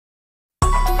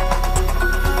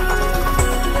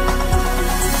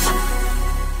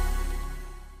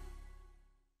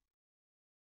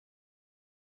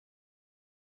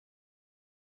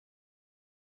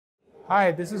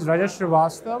Hi, this is Rajat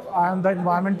Srivastav. I am the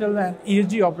Environmental and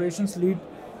ESG Operations Lead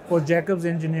for JACOBS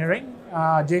Engineering.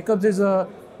 JACOBS is a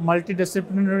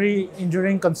multidisciplinary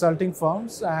engineering consulting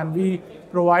firms, and we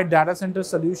provide data center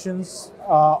solutions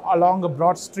along a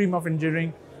broad stream of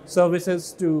engineering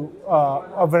services to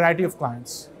a variety of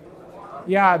clients.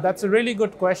 Yeah, that's a really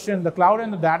good question. The cloud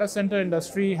and the data center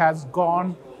industry has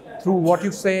gone through what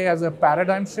you say as a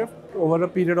paradigm shift over a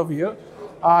period of year.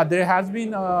 There has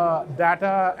been a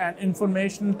data and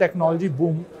information technology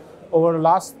boom over the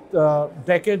last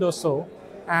decade or so,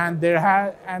 and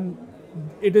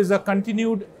it is a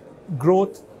continued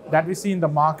growth that we see in the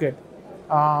market.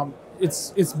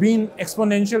 It's been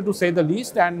exponential to say the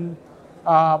least, and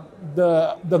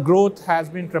the growth has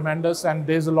been tremendous, and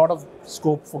there's a lot of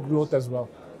scope for growth as well.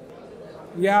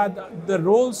 Yeah, the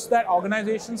roles that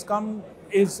organizations come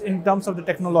is in terms of the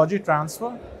technology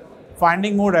transfer,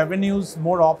 finding more revenues,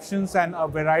 more options, and a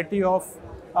variety of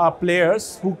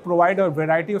players who provide a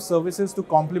variety of services to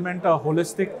complement a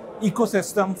holistic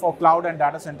ecosystem for cloud and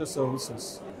data center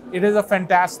services. It is a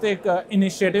fantastic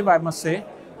initiative, I must say,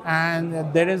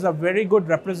 and there is a very good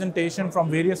representation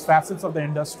from various facets of the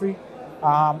industry.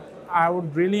 I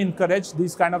would really encourage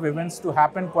these kind of events to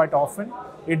happen quite often.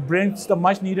 It brings the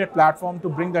much needed platform to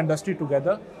bring the industry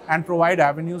together and provide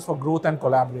avenues for growth and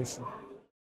collaboration.